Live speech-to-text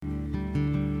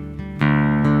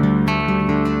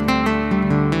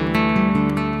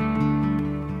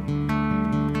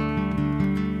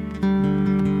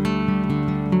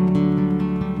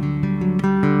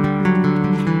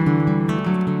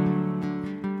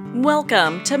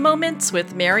Welcome to Moments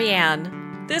with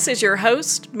Marianne. This is your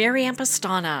host, Marianne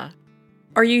Pastana.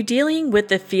 Are you dealing with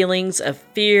the feelings of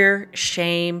fear,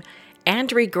 shame,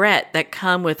 and regret that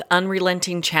come with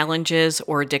unrelenting challenges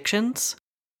or addictions?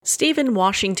 Stephen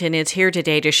Washington is here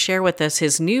today to share with us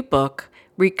his new book,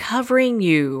 Recovering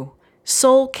You: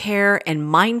 Soul Care and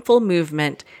Mindful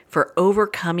Movement for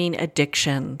Overcoming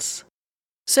Addictions.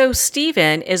 So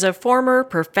Stephen is a former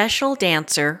professional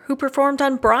dancer who performed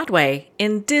on Broadway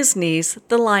in Disney's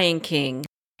The Lion King.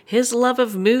 His love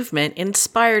of movement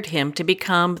inspired him to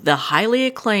become the highly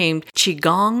acclaimed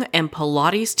Qigong and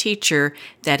Pilates teacher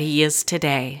that he is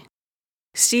today.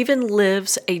 Stephen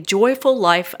lives a joyful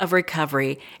life of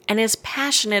recovery and is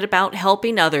passionate about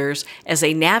helping others as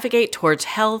they navigate towards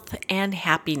health and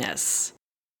happiness.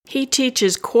 He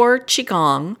teaches Core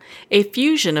Qigong, a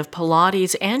fusion of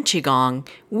Pilates and Qigong,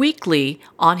 weekly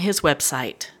on his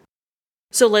website.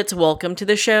 So let's welcome to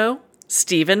the show,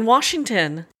 Stephen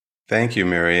Washington. Thank you,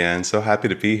 Marianne. So happy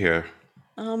to be here.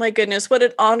 Oh my goodness, what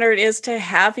an honor it is to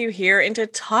have you here and to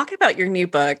talk about your new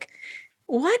book.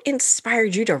 What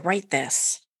inspired you to write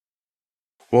this?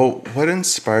 Well, what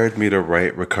inspired me to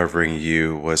write Recovering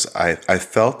You was I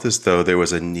felt as though there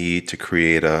was a need to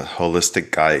create a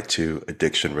holistic guide to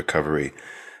addiction recovery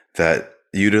that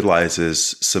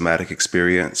utilizes somatic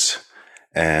experience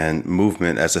and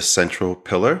movement as a central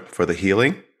pillar for the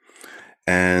healing,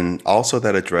 and also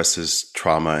that addresses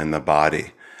trauma in the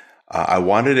body. I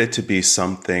wanted it to be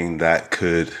something that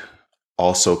could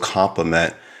also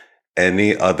complement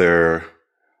any other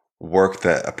work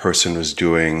that a person was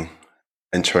doing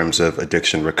in terms of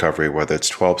addiction recovery, whether it's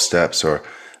 12 steps or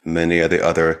many of the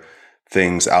other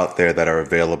things out there that are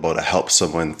available to help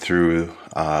someone through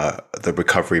the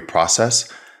recovery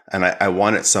process. And I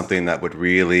wanted something that would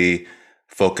really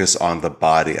focus on the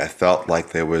body. I felt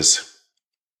like that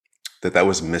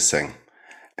was missing.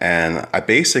 And I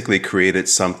basically created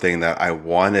something that I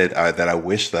wanted, that I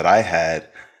wish that I had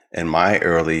in my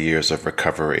early years of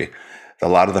recovery. A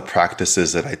lot of the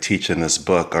practices that I teach in this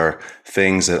book are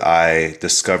things that I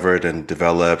discovered and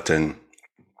developed and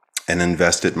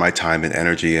invested my time and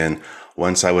energy in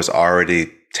once I was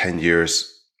already 10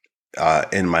 years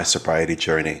in my sobriety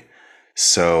journey.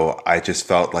 So I just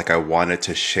felt like I wanted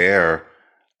to share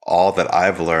all that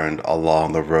I've learned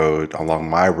along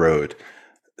my road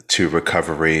to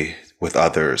recovery with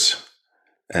others.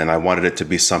 And I wanted it to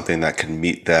be something that can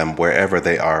meet them wherever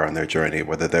they are on their journey,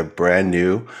 whether they're brand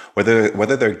new,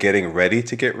 whether they're getting ready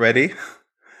to get ready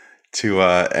to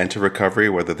enter recovery,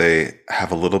 whether they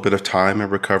have a little bit of time in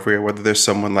recovery, or whether there's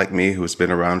someone like me who's been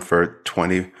around for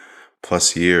 20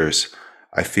 plus years.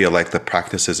 I feel like the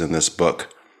practices in this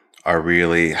book are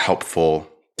really helpful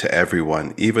to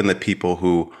everyone, even the people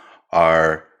who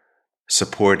are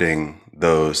supporting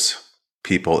those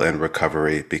people in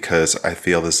recovery, because I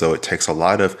feel as though it takes a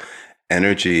lot of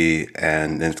energy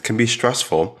and it can be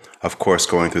stressful, of course,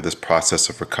 going through this process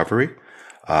of recovery.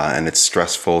 And it's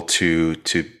stressful to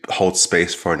hold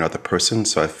space for another person.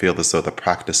 So I feel as though the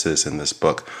practices in this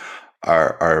book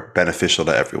are beneficial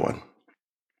to everyone.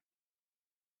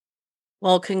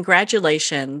 Well,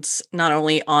 congratulations, not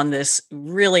only on this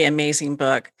really amazing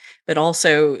book, but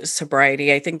also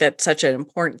sobriety. I think that's such an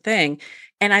important thing.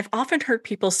 And I've often heard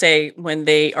people say when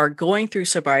they are going through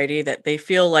sobriety that they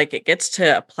feel like it gets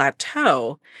to a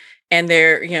plateau and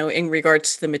they're, in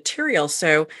regards to the material.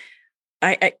 So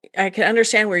I can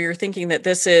understand where you're thinking that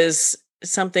this is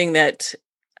something that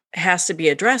has to be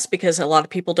addressed because a lot of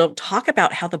people don't talk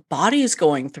about how the body is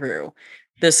going through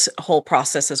this whole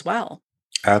process as well.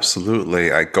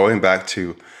 Absolutely. I don't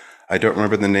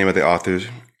remember the name of the author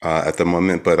at the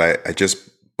moment, but I just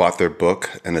bought their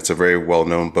book, and it's a very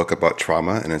well-known book about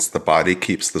trauma, and it's The Body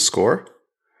Keeps the Score.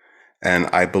 And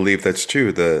I believe that's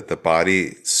true. The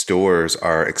body stores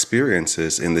our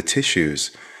experiences in the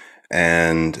tissues.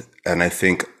 And I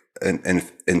think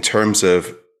in terms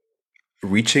of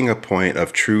reaching a point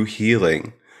of true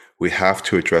healing, we have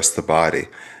to address the body,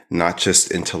 not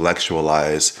just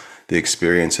intellectualize the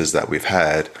experiences that we've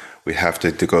had. We have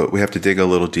to dig a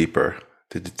little deeper,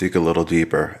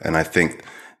 And I think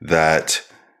that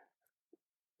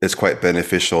it's quite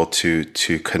beneficial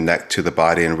to connect to the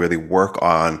body and really work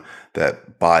on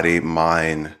that body,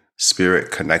 mind,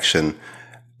 spirit connection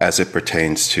as it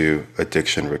pertains to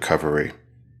addiction recovery.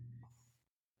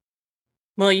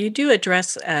 Well, you do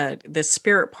address the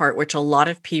spirit part, which a lot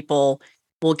of people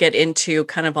will get into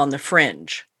kind of on the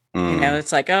fringe. Mm,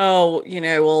 It's like, oh,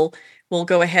 we'll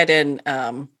go ahead and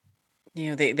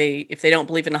they if they don't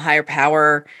believe in a higher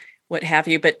power, what have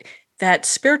you. But that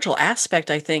spiritual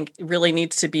aspect, I think, really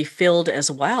needs to be filled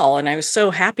as well. And I was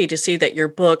so happy to see that your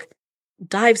book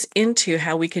dives into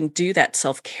how we can do that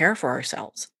self-care for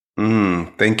ourselves.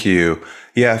 Thank you.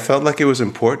 Yeah, I felt like it was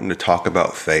important to talk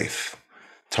about faith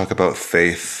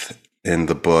in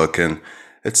the book. And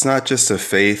it's not just a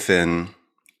faith in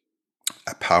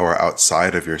a power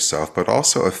outside of yourself, but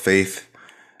also a faith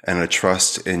and a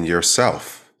trust in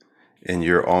yourself, in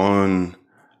your own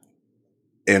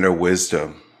inner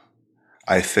wisdom.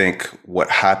 I think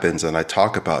what happens, and I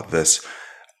talk about this,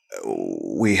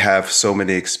 we have so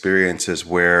many experiences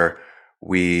where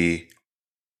we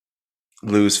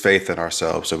lose faith in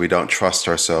ourselves, or we don't trust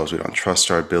ourselves. We don't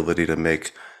trust our ability to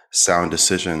make sound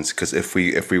decisions. Because if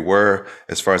we were,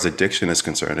 as far as addiction is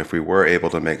concerned, if we were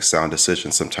able to make sound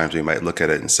decisions, sometimes we might look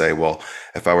at it and say, well,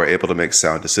 if I were able to make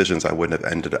sound decisions, I wouldn't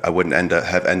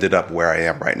have ended up where I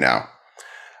am right now.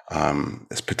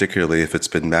 It's particularly if it's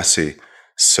been messy.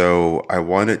 So I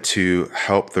wanted to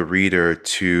help the reader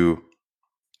to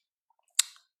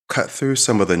cut through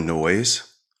some of the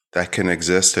noise that can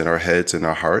exist in our heads and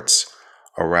our hearts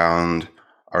around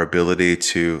our ability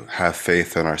to have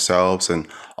faith in ourselves, and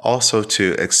also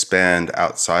to expand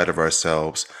outside of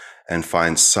ourselves and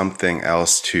find something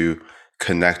else to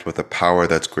connect with a power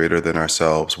that's greater than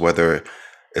ourselves, whether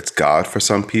it's God for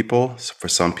some people. For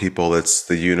some people, it's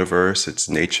the universe, it's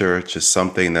nature, it's just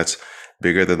something that's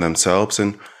bigger than themselves.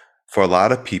 And for a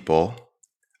lot of people,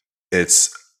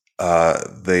 it's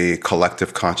the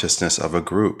collective consciousness of a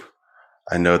group.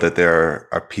 I know that there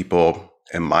are people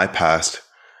in my past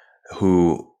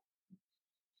who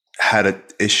had an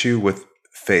issue with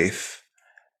faith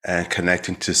and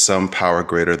connecting to some power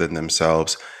greater than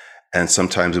themselves. And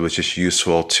sometimes it was just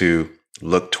useful to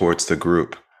look towards the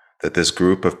group, that this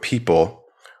group of people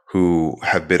who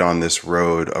have been on this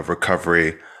road of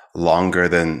recovery longer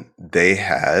than they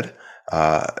had,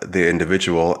 the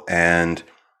individual, and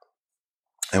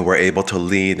were able to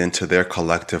lean into their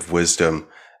collective wisdom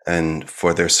and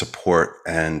for their support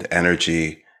and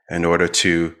energy in order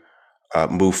to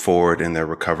move forward in their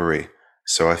recovery.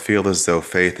 So I feel as though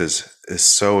faith is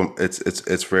so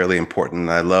it's really important.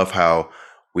 And I love how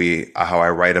I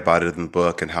write about it in the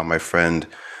book, and how my friend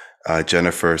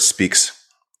Jennifer speaks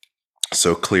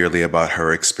so clearly about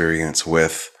her experience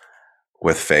with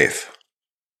faith.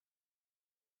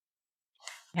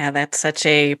 Yeah, that's such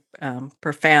a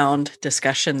profound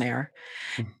discussion there.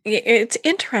 It's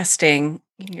interesting,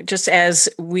 just as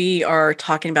we are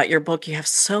talking about your book, you have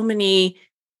so many.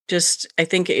 Just, I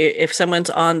think if someone's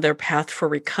on their path for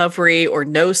recovery, or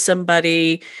knows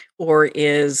somebody, or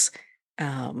is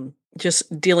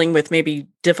just dealing with maybe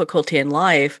difficulty in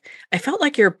life, I felt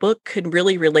like your book could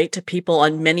really relate to people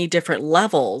on many different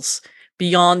levels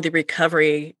beyond the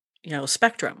recovery,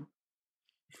 spectrum.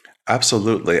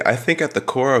 Absolutely. I think at the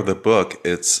core of the book,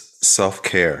 it's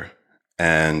self-care.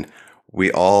 And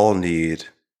we all need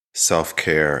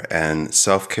self-care. And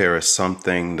self-care is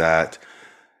something that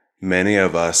many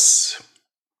of us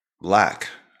lack.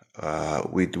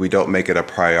 We don't make it a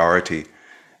priority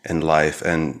in life.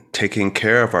 And taking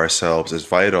care of ourselves is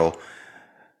vital,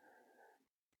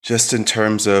 just in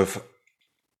terms of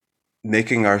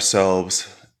making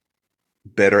ourselves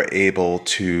better able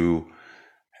to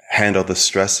handle the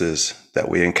stresses that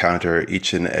we encounter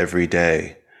each and every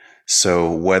day. So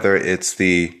whether it's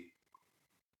the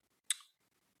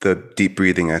deep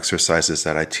breathing exercises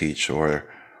that I teach, or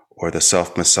the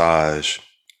self-massage,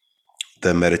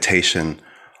 the meditation,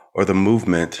 or the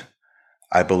movement,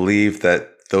 I believe that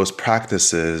those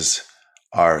practices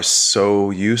are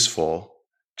so useful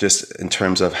just in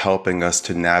terms of helping us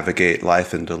to navigate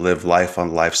life and to live life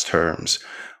on life's terms,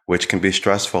 which can be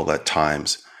stressful at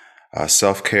times.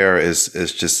 Self-care is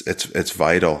just, it's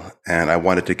vital. And I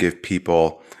wanted to give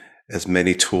people as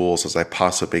many tools as I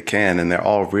possibly can. And they're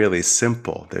all really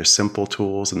simple. They're simple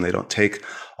tools, and they don't take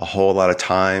a whole lot of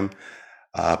time.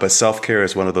 But self-care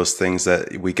is one of those things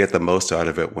that we get the most out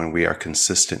of it when we are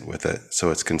consistent with it. So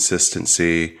it's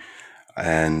consistency,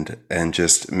 and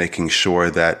just making sure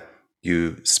that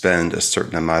you spend a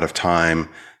certain amount of time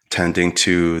tending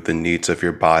to the needs of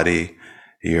your body,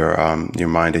 your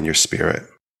mind, and your spirit.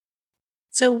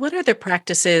 So, what are the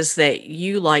practices that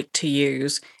you like to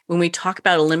use when we talk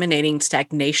about eliminating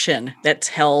stagnation that's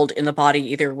held in the body,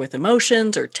 either with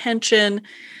emotions or tension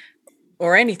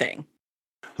or anything?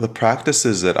 The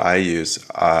practices that I use,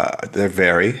 they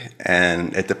vary,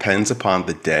 and it depends upon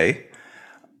the day.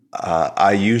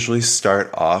 I usually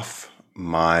start off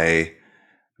my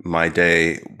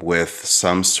day with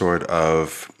some sort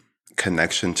of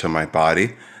connection to my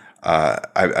body.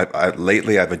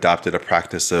 Lately, I've adopted a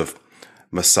practice of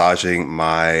massaging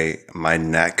my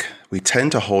neck. We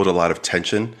tend to hold a lot of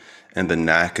tension in the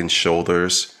neck and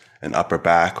shoulders and upper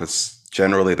back. It's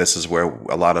Generally, this is where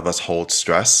a lot of us hold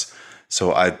stress.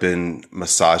 So I've been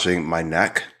massaging my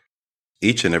neck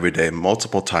each and every day,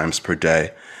 multiple times per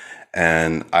day.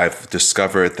 And I've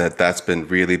discovered that that's been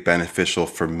really beneficial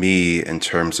for me in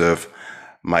terms of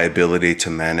my ability to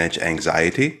manage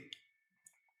anxiety.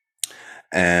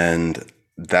 And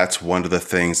that's one of the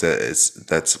things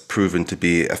that's proven to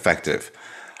be effective.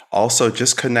 Also,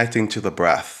 just connecting to the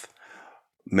breath.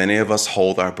 Many of us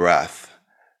hold our breath.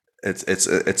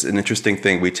 It's an interesting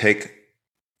thing. We take,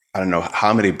 I don't know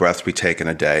how many breaths we take in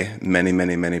a day,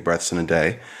 many breaths in a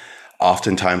day.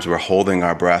 Oftentimes we're holding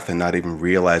our breath and not even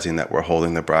realizing that we're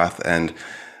holding the breath. And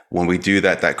when we do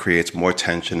that, that creates more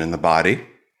tension in the body.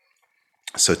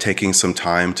 So taking some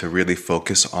time to really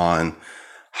focus on,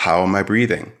 how am I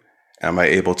breathing? Am I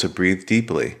able to breathe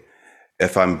deeply?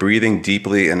 If I'm breathing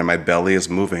deeply and my belly is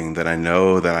moving, then I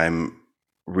know that I'm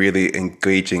really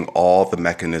engaging all the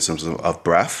mechanisms of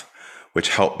breath, which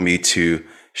help me to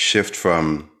shift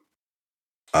from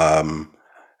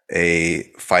a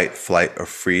fight, flight, or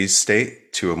freeze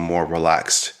state to a more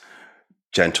relaxed,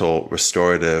 gentle,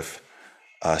 restorative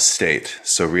state.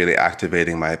 So really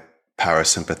activating my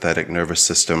parasympathetic nervous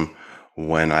system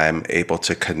when I'm able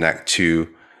to connect to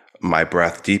my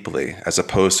breath deeply, as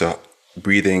opposed to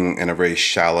breathing in a very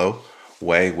shallow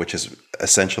way, which is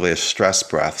essentially a stress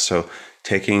breath. So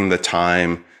taking the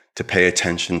time to pay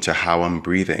attention to how I'm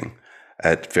breathing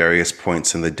at various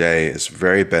points in the day is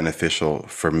very beneficial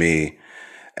for me.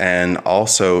 And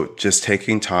also just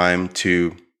taking time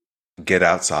to get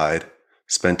outside,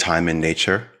 spend time in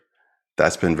nature.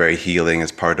 That's been very healing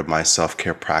as part of my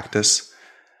self-care practice.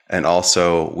 And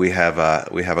also we have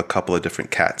a couple of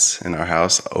different cats in our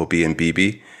house, Obi and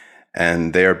Bibi,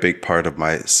 and they're a big part of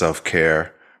my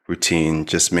self-care routine,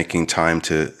 just making time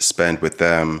to spend with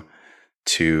them,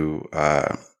 to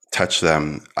touch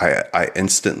them. I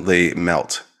instantly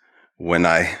melt when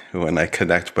I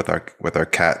connect with our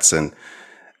cats, and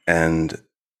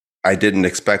I didn't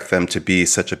expect them to be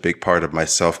such a big part of my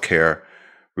self-care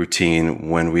routine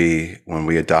when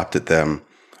we adopted them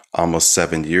almost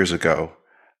 7 years ago,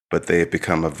 but they have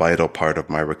become a vital part of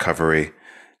my recovery,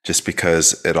 just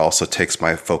because it also takes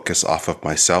my focus off of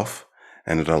myself,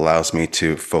 and it allows me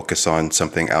to focus on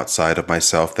something outside of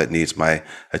myself that needs my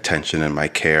attention and my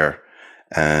care.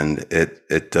 And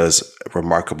it does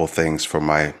remarkable things for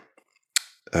my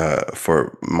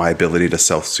ability to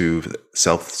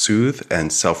self-soothe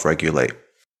and self-regulate.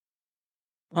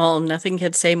 Well, nothing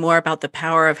could say more about the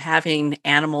power of having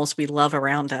animals we love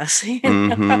around us.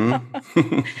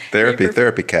 Mm-hmm.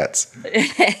 Therapy cats.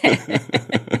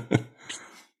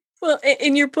 Well,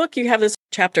 in your book, you have this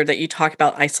chapter that you talk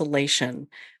about isolation.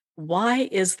 Why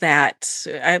is that?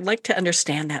 I'd like to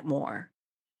understand that more.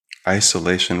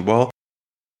 Isolation. Well,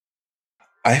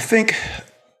 I think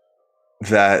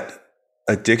that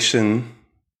addiction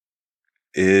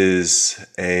is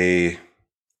that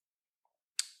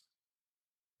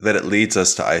it leads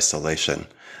us to isolation.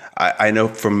 I know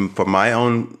from my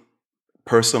own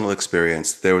personal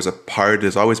experience, there's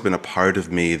always been a part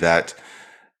of me that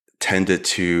tended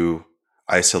to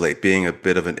isolate, being a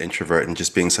bit of an introvert and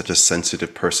just being such a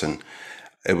sensitive person.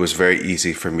 It was very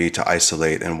easy for me to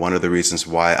isolate. And one of the reasons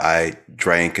why I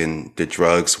drank and did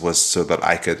drugs was so that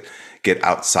I could get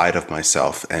outside of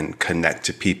myself and connect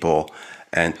to people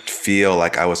and feel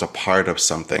like I was a part of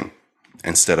something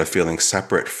instead of feeling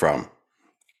separate from.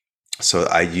 So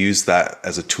I used that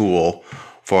as a tool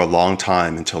for a long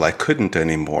time until I couldn't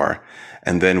anymore.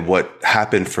 And then what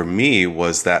happened for me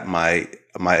was that my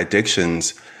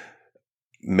addictions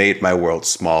made my world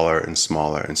smaller and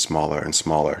smaller and smaller and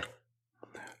smaller.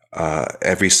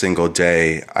 Every single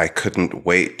day, I couldn't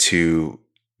wait to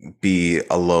be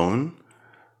alone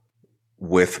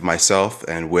with myself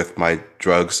and with my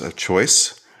drugs of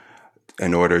choice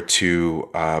in order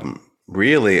to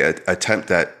really attempt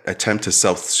to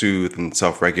self-soothe and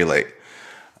self-regulate.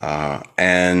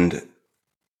 And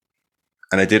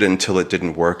I did it until it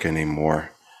didn't work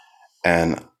anymore.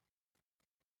 And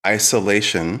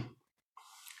isolation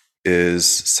is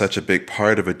such a big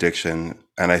part of addiction.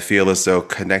 And I feel as though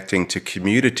connecting to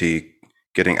community,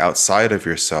 getting outside of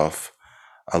yourself,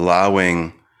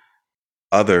 allowing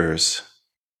others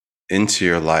into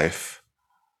your life,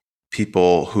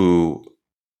 people who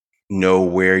know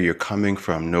where you're coming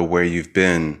from, know where you've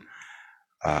been,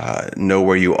 know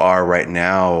where you are right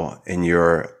now in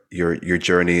your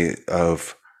journey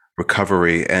of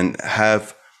recovery, and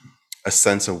have a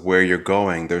sense of where you're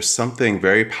going. There's something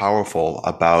very powerful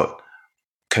about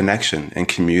connection and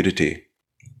community.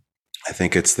 I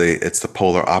think it's the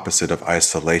polar opposite of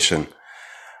isolation.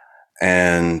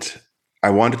 And I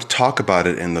wanted to talk about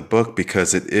it in the book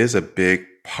because it is a big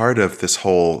part of this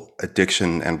whole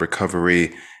addiction and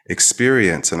recovery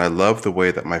experience. And I love the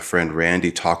way that my friend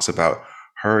Randy talks about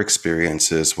her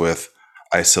experiences with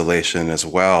isolation as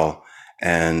well.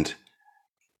 And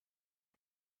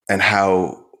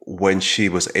how when she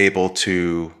was able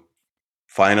to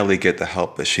finally get the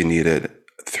help that she needed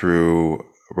through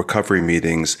recovery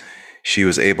meetings, she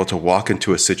was able to walk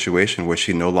into a situation where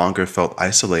she no longer felt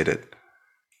isolated.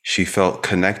 She felt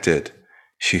connected.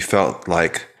 She felt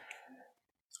like,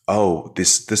 oh,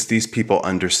 these people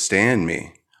understand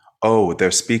me. Oh,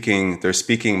 they're speaking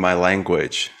my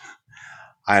language.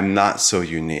 I'm not so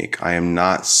unique. I'm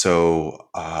not so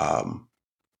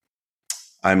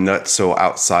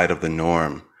outside of the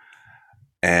norm,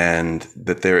 and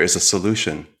that there is a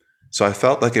solution. So I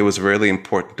felt like it was really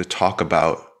important to talk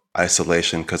about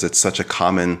isolation because it's such a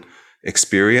common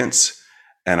experience.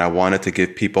 And I wanted to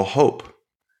give people hope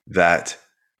that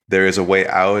there is a way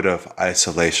out of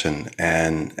isolation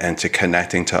and to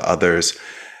connecting to others.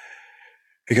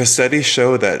 Because studies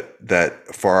show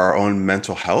that for our own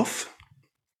mental health,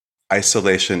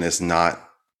 isolation is not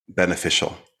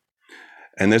beneficial.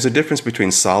 And there's a difference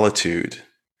between solitude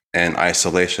and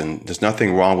isolation. There's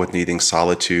nothing wrong with needing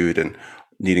solitude and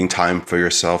needing time for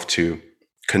yourself to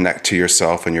connect to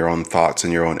yourself and your own thoughts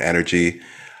and your own energy.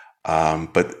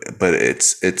 But it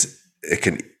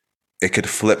could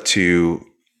flip to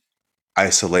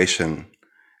isolation,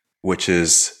 which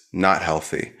is not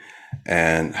healthy.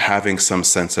 And having some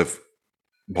sense of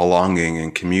belonging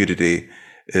and community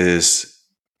is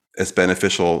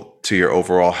beneficial to your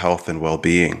overall health and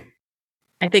well-being.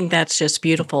 I think that's just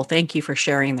beautiful. Thank you for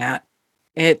sharing that.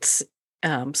 It's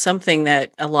something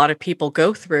that a lot of people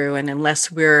go through, and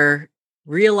unless we're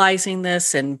realizing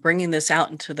this and bringing this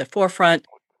out into the forefront,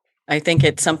 I think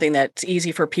it's something that's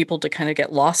easy for people to kind of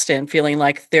get lost in, feeling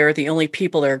like they're the only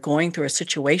people that are going through a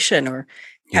situation or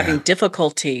having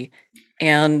difficulty.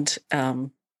 And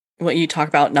what you talk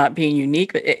about not being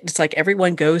unique, but it's like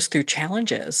everyone goes through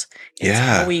challenges. It's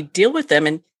how we deal with them.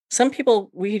 And some people,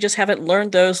 we just haven't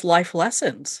learned those life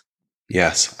lessons.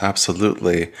 Yes,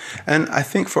 absolutely. And I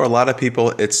think for a lot of people,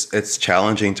 it's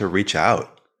challenging to reach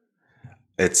out.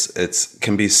 It's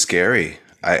can be scary.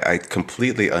 I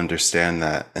completely understand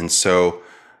that. And so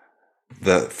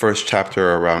the first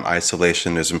chapter around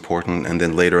isolation is important. And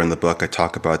then later in the book, I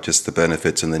talk about just the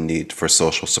benefits and the need for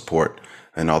social support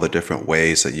and all the different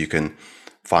ways that you can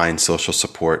find social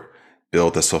support,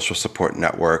 build a social support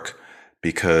network,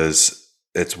 because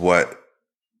it's what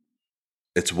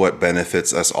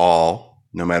benefits us all,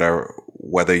 no matter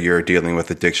whether you're dealing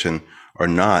with addiction or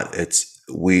not.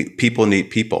 People need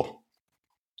people.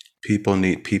 People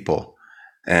need people.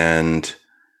 And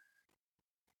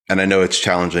I know it's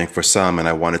challenging for some, and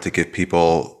I wanted to give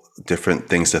people different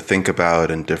things to think about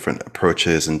and different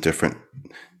approaches and different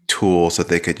tools that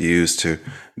they could use to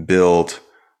build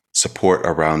support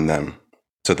around them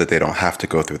so that they don't have to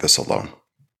go through this alone.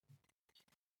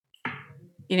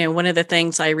 You know, one of the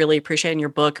things I really appreciate in your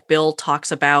book, Bill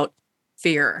talks about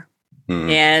fear.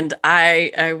 And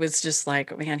I was just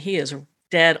like, man, he is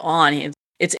dead on.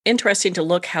 It's interesting to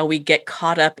look how we get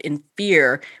caught up in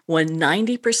fear when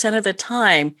 90% of the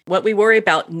time, what we worry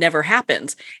about never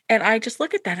happens. And I just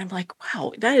look at that, and I'm like,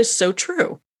 wow, that is so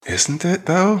true. Isn't it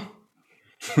though?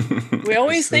 We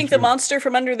always think the monster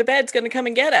from under the bed's going to come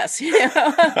and get us. You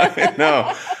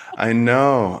know? I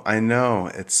know.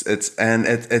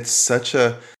 It's such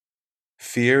a,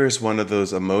 fear is one of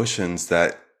those emotions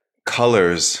that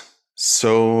colors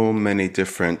so many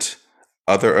different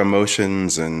other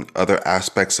emotions and other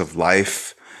aspects of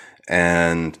life.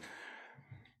 And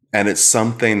it's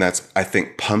something that's, I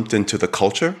think, pumped into the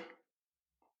culture.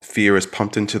 Fear is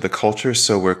pumped into the culture.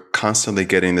 So we're constantly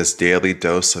getting this daily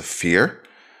dose of fear.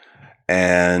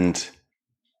 And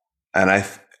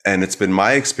it's been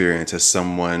my experience as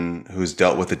someone who's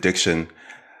dealt with addiction.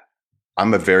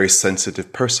 I'm a very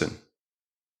sensitive person.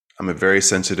 I'm a very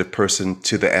sensitive person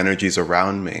to the energies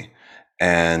around me.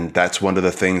 And that's one of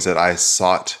the things that I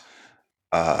sought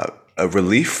a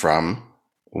relief from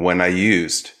when I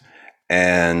used.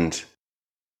 And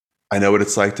I know what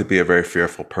it's like to be a very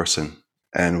fearful person.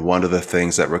 And one of the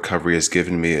things that recovery has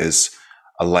given me is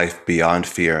a life beyond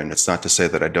fear. And it's not to say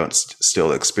that I don't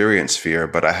still experience fear,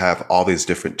 but I have all these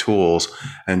different tools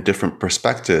and different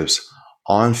perspectives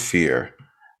on fear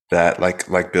that,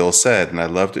 like Bill said, and I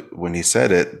loved it when he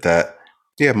said it, that,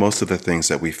 most of the things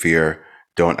that we fear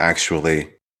don't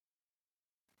actually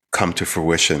come to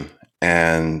fruition.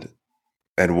 And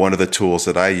one of the tools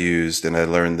that I used, and I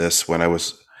learned this when I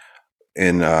was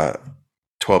in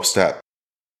 12-step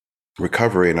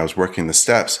recovery and I was working the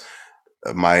steps,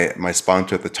 my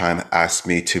sponsor at the time asked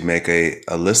me to make a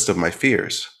list of my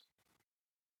fears.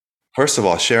 First of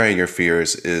all, sharing your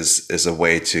fears is a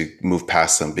way to move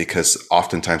past them, because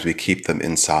oftentimes we keep them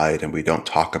inside and we don't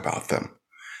talk about them.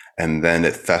 And then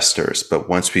it festers. But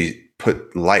once we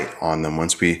put light on them,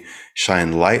 once we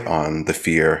shine light on the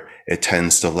fear, it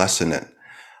tends to lessen it.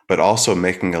 But also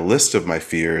making a list of my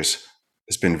fears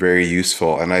has been very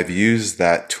useful. And I've used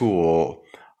that tool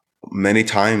many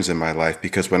times in my life,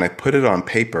 because when I put it on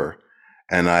paper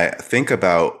and I think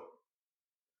about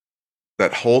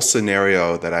that whole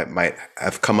scenario that I might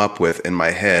have come up with in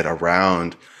my head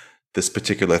around this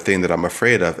particular thing that I'm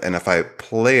afraid of, and if I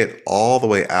play it all the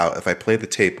way out, if I play the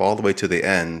tape all the way to the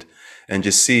end and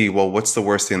just see, well, what's the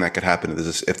worst thing that could happen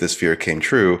if this fear came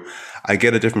true, I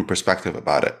get a different perspective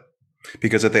about it.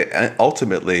 Because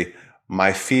ultimately,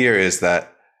 my fear is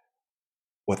that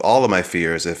with all of my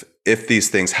fears, if these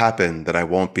things happen, that I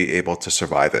won't be able to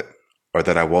survive it, or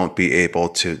that I won't be able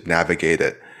to navigate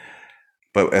it.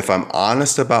 But if I'm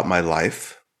honest about my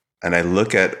life and I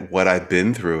look at what I've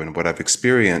been through and what I've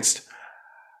experienced,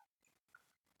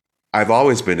 I've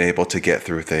always been able to get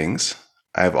through things.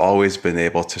 I've always been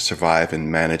able to survive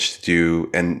and manage to do,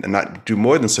 and not do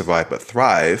more than survive, but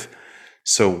thrive.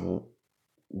 So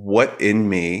what in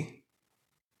me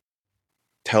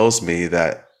tells me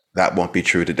that that won't be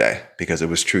true today because it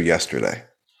was true yesterday?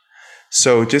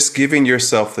 So just giving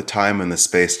yourself the time and the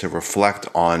space to reflect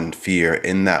on fear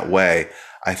in that way,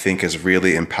 I think, is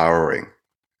really empowering.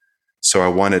 So I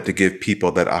wanted to give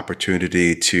people that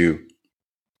opportunity to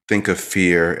think of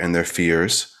fear and their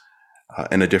fears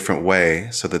in a different way,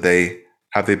 so that they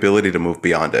have the ability to move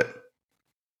beyond it.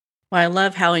 Well, I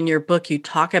love how in your book you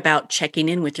talk about checking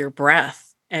in with your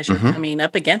breath as you're coming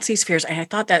up against these fears. And I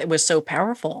thought that it was so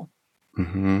powerful.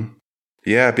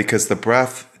 Yeah, because the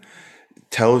breath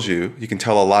tells you can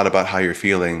tell a lot about how you're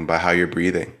feeling by how you're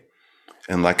breathing.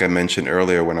 And like I mentioned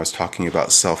earlier when I was talking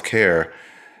about self-care,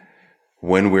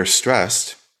 when we're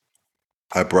stressed,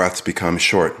 our breaths become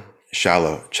short,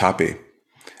 shallow, choppy.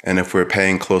 And if we're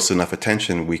paying close enough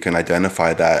attention, we can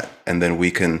identify that, and then we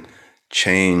can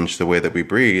change the way that we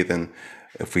breathe. And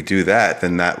if we do that,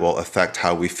 then that will affect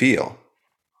how we feel.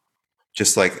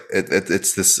 Just like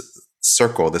it's this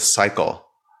circle, this cycle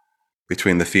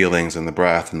between the feelings and the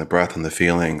breath, and the breath and the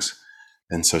feelings.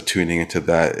 And so tuning into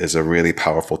that is a really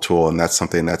powerful tool. And that's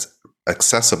something that's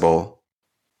accessible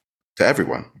to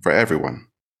everyone, for everyone.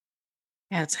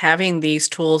 Yeah, it's having these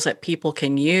tools that people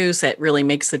can use that really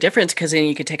makes the difference, because then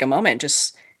you can take a moment,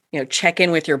 just, check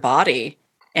in with your body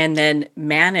and then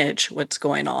manage what's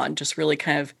going on. Just really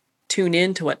kind of tune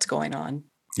into what's going on.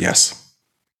 Yes.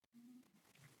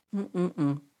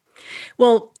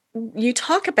 Well, you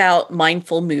talk about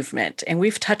mindful movement, and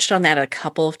we've touched on that a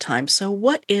couple of times. So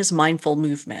what is mindful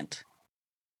movement?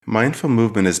 Mindful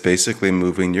movement is basically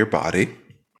moving your body,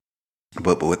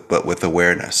 but with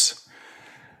awareness.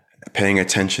 Paying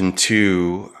attention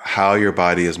to how your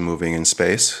body is moving in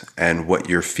space and what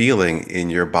you're feeling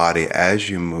in your body as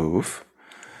you move.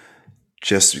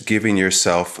 Just giving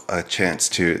yourself a chance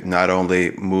to not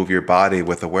only move your body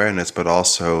with awareness, but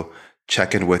also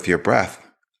check in with your breath.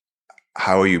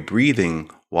 How are you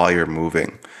breathing while you're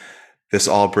moving? This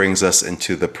all brings us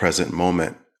into the present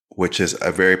moment, which is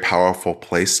a very powerful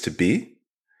place to be.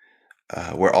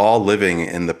 We're all living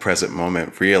in the present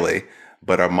moment, really.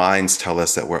 But our minds tell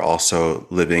us that we're also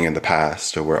living in the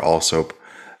past, or we're also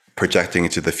projecting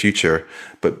into the future.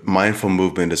 But mindful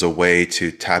movement is a way to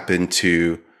tap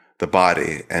into the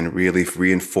body and really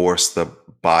reinforce the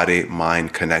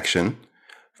body-mind connection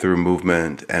through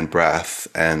movement and breath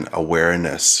and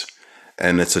awareness.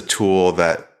 And it's a tool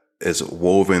that is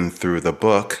woven through the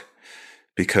book,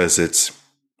 because it's,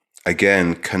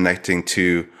 again, connecting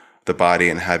to the body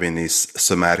and having these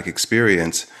somatic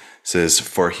experiences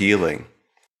for healing.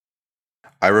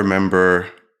 I remember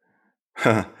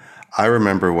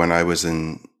when I was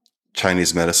in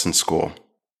Chinese medicine school,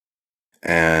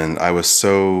 and I was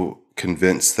so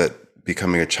convinced that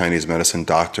becoming a Chinese medicine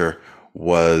doctor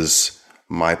was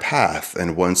my path.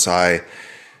 And once I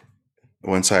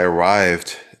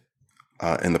arrived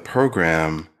in the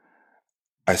program,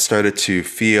 I started to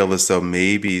feel as though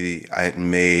maybe I had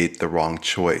made the wrong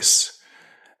choice.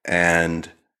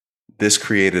 And this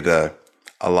created a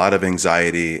lot of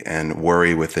anxiety and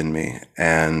worry within me.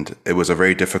 And it was a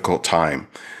very difficult time,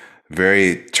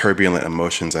 very turbulent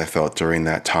emotions I felt during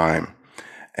that time.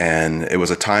 And it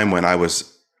was a time when I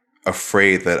was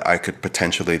afraid that I could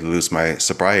potentially lose my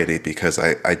sobriety, because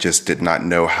I just did not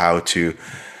know how to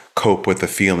cope with the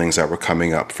feelings that were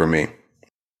coming up for me.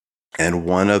 And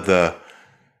one of the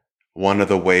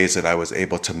ways that I was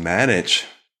able to manage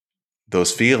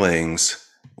those feelings,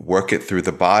 work it through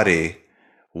the body,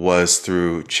 was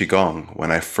through Qigong.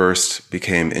 When I first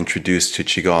became introduced to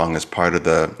Qigong as part of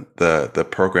the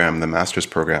program, the master's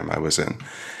program I was in.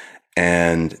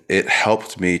 And it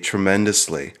helped me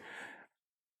tremendously.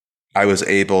 I was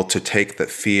able to take the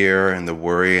fear and the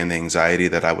worry and the anxiety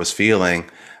that I was feeling,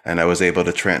 and I was able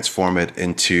to transform it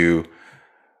into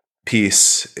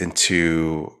peace,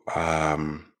 into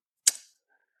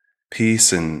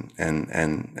peace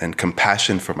and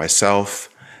compassion for myself,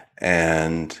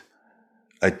 and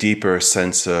a deeper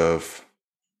sense of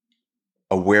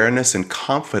awareness and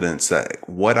confidence that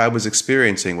what I was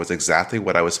experiencing was exactly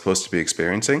what I was supposed to be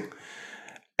experiencing,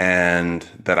 and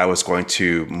that I was going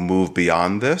to move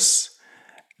beyond this.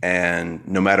 And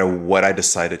no matter what I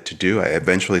decided to do, I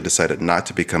eventually decided not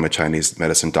to become a Chinese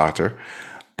medicine doctor,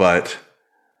 but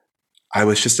I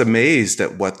was just amazed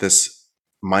at what this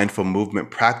mindful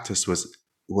movement practice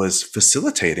was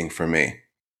facilitating for me.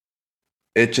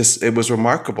 It was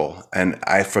remarkable. And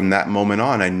from that moment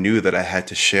on, I knew that I had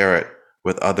to share it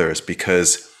with others,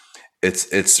 because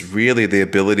it's really the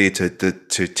ability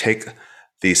to take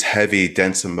these heavy,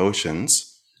 dense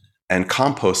emotions and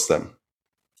compost them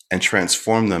and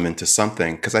transform them into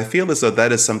something. Because I feel as though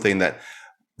that is something that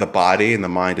the body and the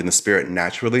mind and the spirit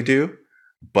naturally do,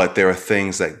 but there are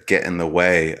things that get in the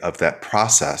way of that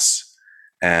process.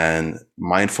 And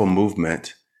mindful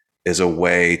movement is a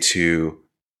way to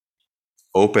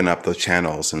open up the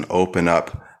channels and open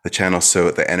up the channels so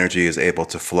the energy is able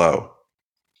to flow.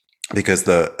 Because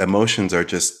the emotions are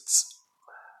just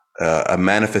a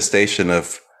manifestation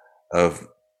of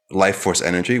life force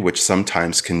energy, which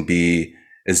sometimes can be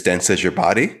as dense as your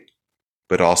body,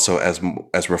 but also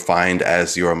as refined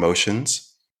as your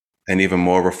emotions, and even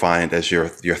more refined as your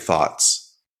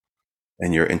thoughts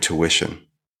and your intuition.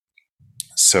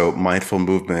 So mindful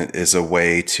movement is a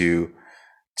way to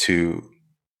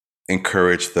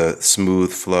encourage the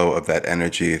smooth flow of that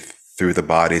energy through the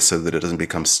body so that it doesn't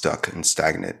become stuck and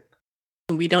stagnant.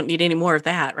 We don't need any more of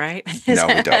that, right? No,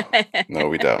 we don't. No,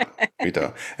 we don't. We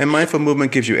don't. And mindful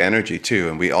movement gives you energy too,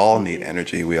 and we all need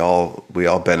energy. We all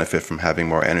benefit from having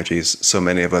more energies. So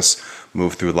many of us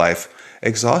move through life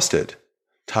exhausted,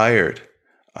 tired,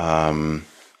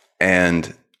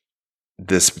 and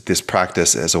this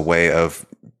practice as a way of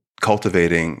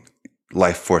cultivating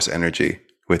life force energy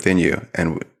within you.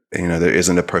 And there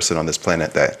isn't a person on this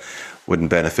planet that wouldn't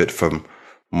benefit from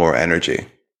more energy.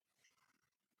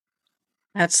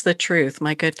 That's the truth.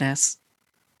 My goodness.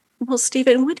 Well,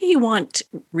 Stephen, what do you want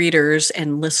readers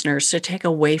and listeners to take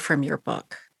away from your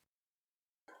book?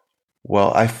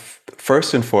 Well,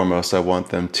 first and foremost, I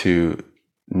want them to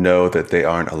know that they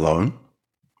aren't alone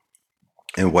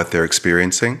in what they're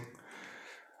experiencing.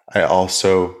 I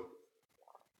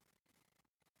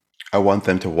want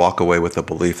them to walk away with the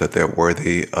belief that they're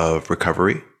worthy of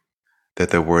recovery, that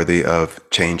they're worthy of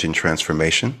change and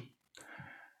transformation.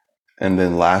 And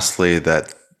then lastly,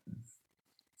 that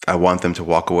I want them to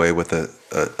walk away with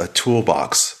a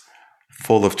toolbox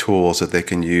full of tools that they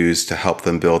can use to help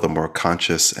them build a more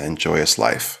conscious and joyous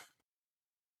life.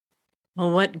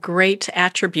 Well, what great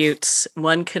attributes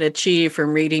one could achieve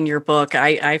from reading your book.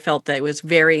 I felt that it was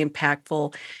very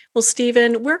impactful. Well,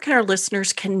 Stephen, where can our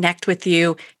listeners connect with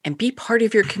you and be part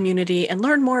of your community and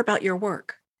learn more about your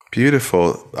work?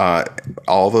 Beautiful.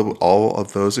 All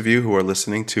of those of you who are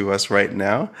listening to us right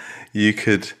now, you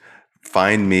could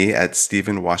find me at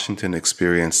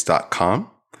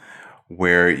StephenWashingtonExperience.com,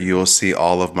 where you'll see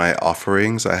all of my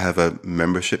offerings. I have a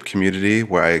membership community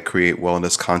where I create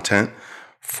wellness content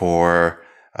for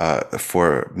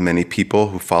many people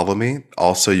who follow me.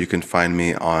 Also, you can find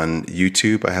me on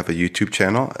YouTube. I have a YouTube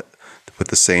channel with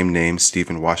the same name,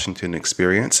 Stephen Washington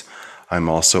Experience. I'm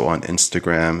also on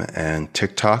Instagram and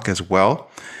TikTok as well.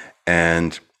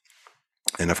 And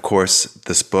of course,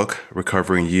 this book,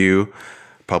 Recovering You,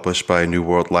 published by New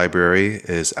World Library,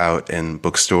 is out in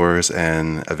bookstores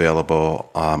and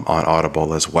available on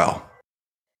Audible as well.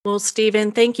 Well,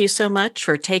 Stephen, thank you so much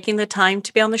for taking the time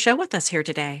to be on the show with us here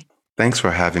today. Thanks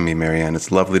for having me, Marianne.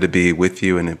 It's lovely to be with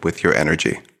you and with your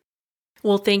energy.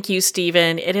 Well, thank you,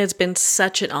 Stephen. It has been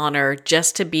such an honor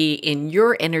just to be in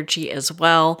your energy as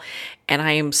well. And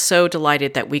I am so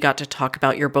delighted that we got to talk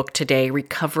about your book today,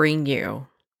 Recovering You.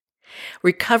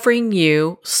 Recovering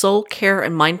You, Soul Care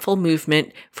and Mindful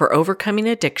Movement for Overcoming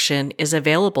Addiction is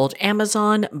available at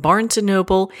Amazon, Barnes &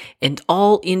 Noble, and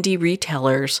all indie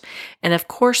retailers. And of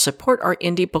course, support our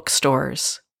indie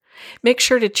bookstores. Make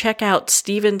sure to check out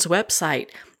Stephen's website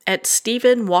at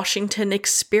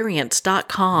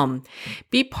StephenWashingtonExperience.com.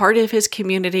 Be part of his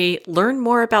community, learn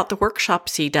more about the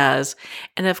workshops he does,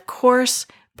 and of course,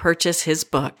 purchase his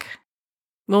book.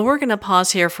 Well, we're going to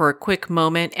pause here for a quick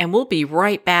moment, and we'll be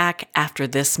right back after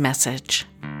this message.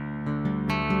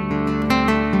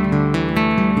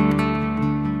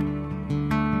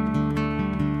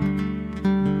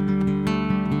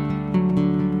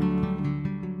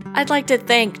 I'd like to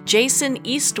thank Jason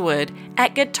Eastwood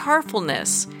at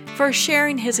Guitarfulness for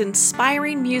sharing his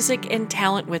inspiring music and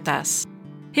talent with us.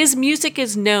 His music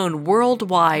is known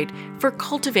worldwide for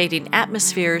cultivating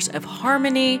atmospheres of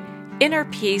harmony, inner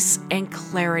peace, and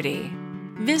clarity.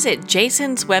 Visit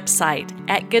Jason's website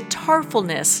at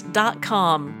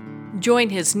guitarfulness.com. Join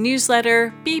his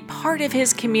newsletter, be part of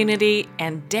his community,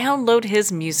 and download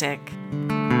his music.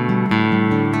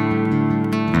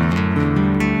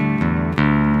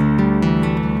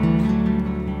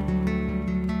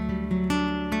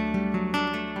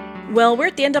 Well, we're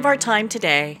at the end of our time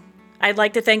today. I'd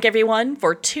like to thank everyone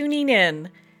for tuning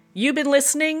in. You've been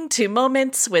listening to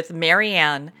Moments with Mary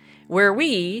Ann, where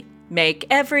we make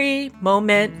every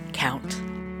moment count.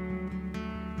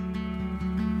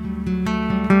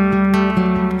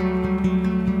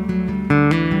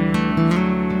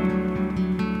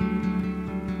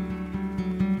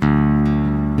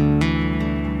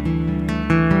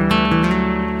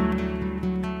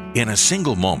 In a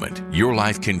single moment, your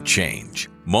life can change.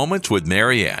 Moments with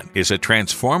Mary Ann is a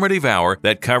transformative hour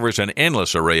that covers an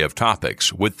endless array of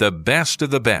topics with the best of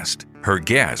the best. Her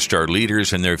guests are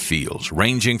leaders in their fields,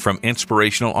 ranging from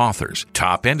inspirational authors,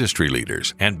 top industry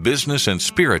leaders, and business and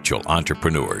spiritual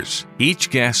entrepreneurs. Each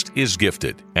guest is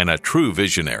gifted and a true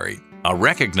visionary, a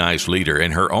recognized leader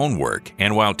in her own work,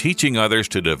 and while teaching others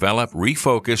to develop,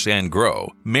 refocus, and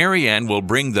grow, Mary Ann will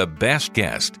bring the best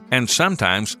guest and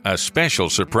sometimes a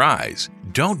special surprise.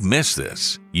 Don't miss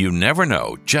this. You never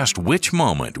know just which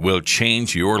moment will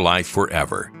change your life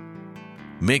forever.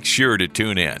 Make sure to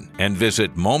tune in and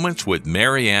visit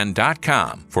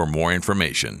momentswithmaryann.com for more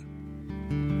information.